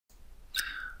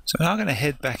So now I'm going to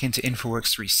head back into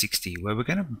InfraWorks 360, where we're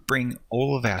going to bring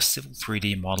all of our civil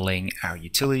 3D modeling, our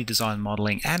utility design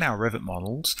modeling, and our Revit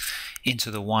models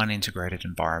into the one integrated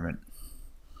environment.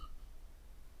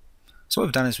 So what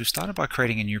we've done is we've started by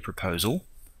creating a new proposal,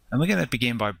 and we're going to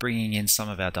begin by bringing in some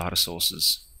of our data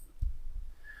sources.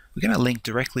 We're going to link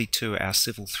directly to our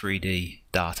civil 3D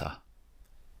data.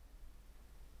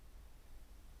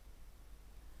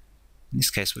 In this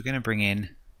case, we're going to bring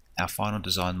in our final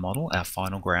design model, our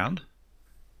final ground,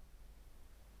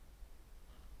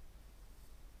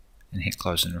 and hit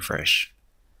close and refresh.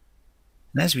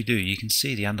 And as we do, you can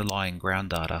see the underlying ground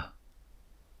data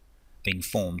being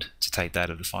formed to take that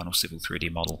of the final civil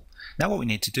 3D model. Now what we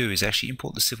need to do is actually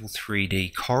import the civil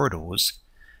 3D corridors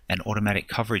and automatic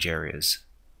coverage areas.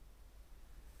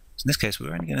 So in this case,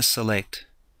 we're only going to select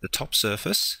the top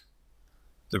surface,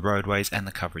 the roadways, and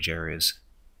the coverage areas.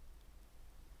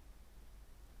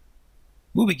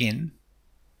 We'll begin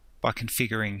by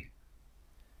configuring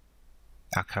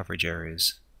our coverage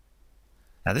areas.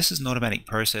 Now this is an automatic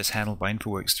process handled by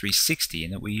InfraWorks 360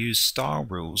 in that we use style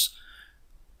rules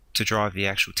to drive the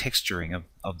actual texturing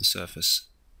of the surface.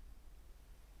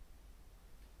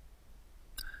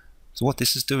 So what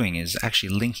this is doing is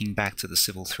actually linking back to the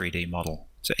civil 3D model.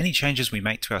 So any changes we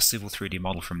make to our civil 3D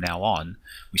model from now on,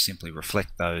 we simply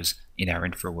reflect those in our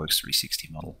InfraWorks 360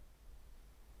 model.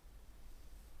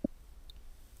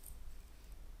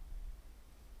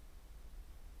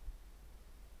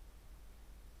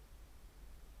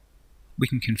 We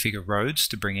can configure roads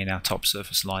to bring in our top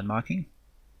surface line marking,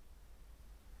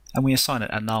 and we assign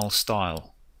it a null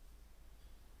style.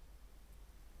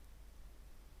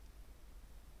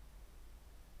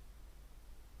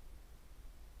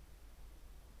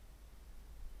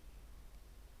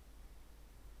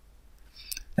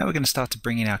 Now we're going to start to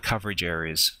bring in our coverage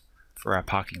areas for our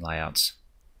parking layouts.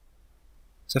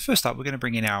 So first up, we're going to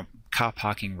bring in our car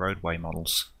parking roadway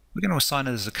models. We're going to assign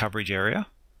it as a coverage area.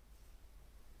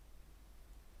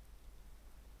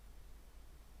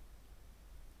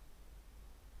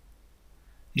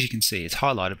 As you can see, it's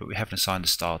highlighted, but we haven't assigned a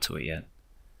style to it yet.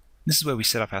 This is where we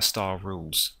set up our style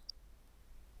rules.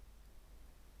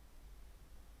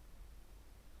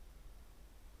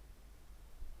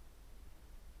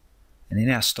 And in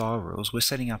our style rules, we're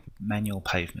setting up manual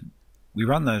pavement. We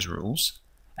run those rules,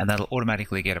 and that'll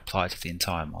automatically get applied to the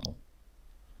entire model.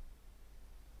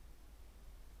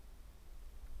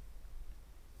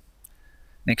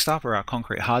 Next up are our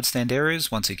concrete hardstand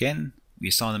areas. Once again, we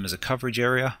assign them as a coverage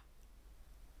area.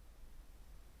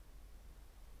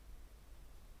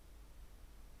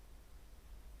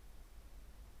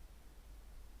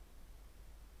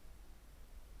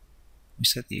 We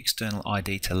set the external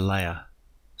ID to layer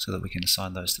so that we can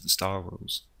assign those to the style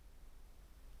rules.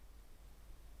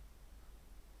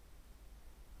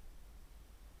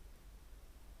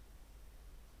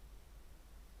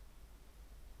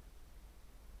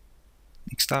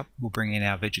 Next up, we'll bring in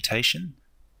our vegetation.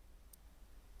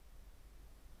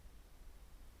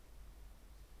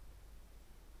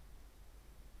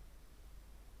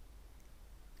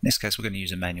 In this case, we're going to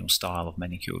use a manual style of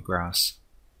manicured grass.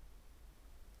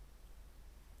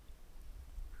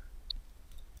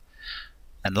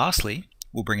 And lastly,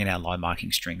 we'll bring in our line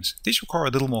marking strings. These require a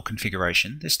little more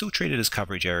configuration. They're still treated as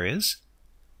coverage areas,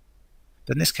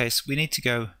 but in this case we need to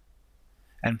go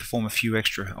and perform a few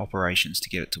extra operations to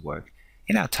get it to work.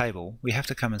 In our table, we have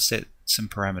to come and set some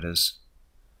parameters.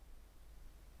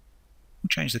 We'll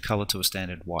change the color to a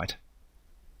standard white.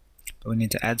 But we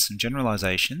need to add some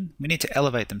generalization. We need to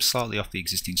elevate them slightly off the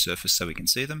existing surface so we can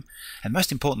see them. And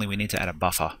most importantly, we need to add a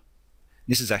buffer.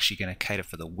 This is actually going to cater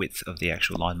for the width of the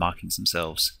actual line markings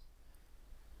themselves.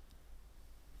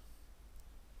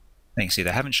 Now you can see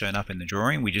they haven't shown up in the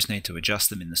drawing. We just need to adjust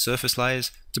them in the surface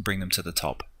layers to bring them to the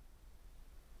top.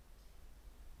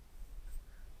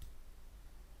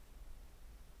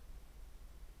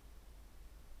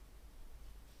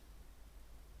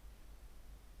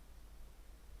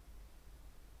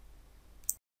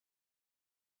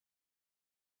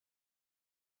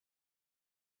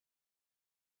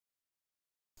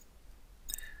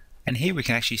 And here we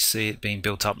can actually see it being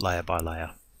built up layer by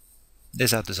layer.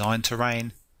 There's our design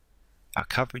terrain, our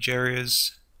coverage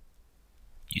areas,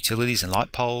 utilities and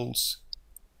light poles,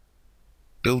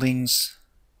 buildings,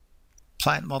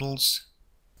 plant models,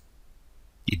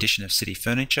 the addition of city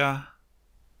furniture,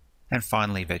 and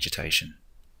finally vegetation.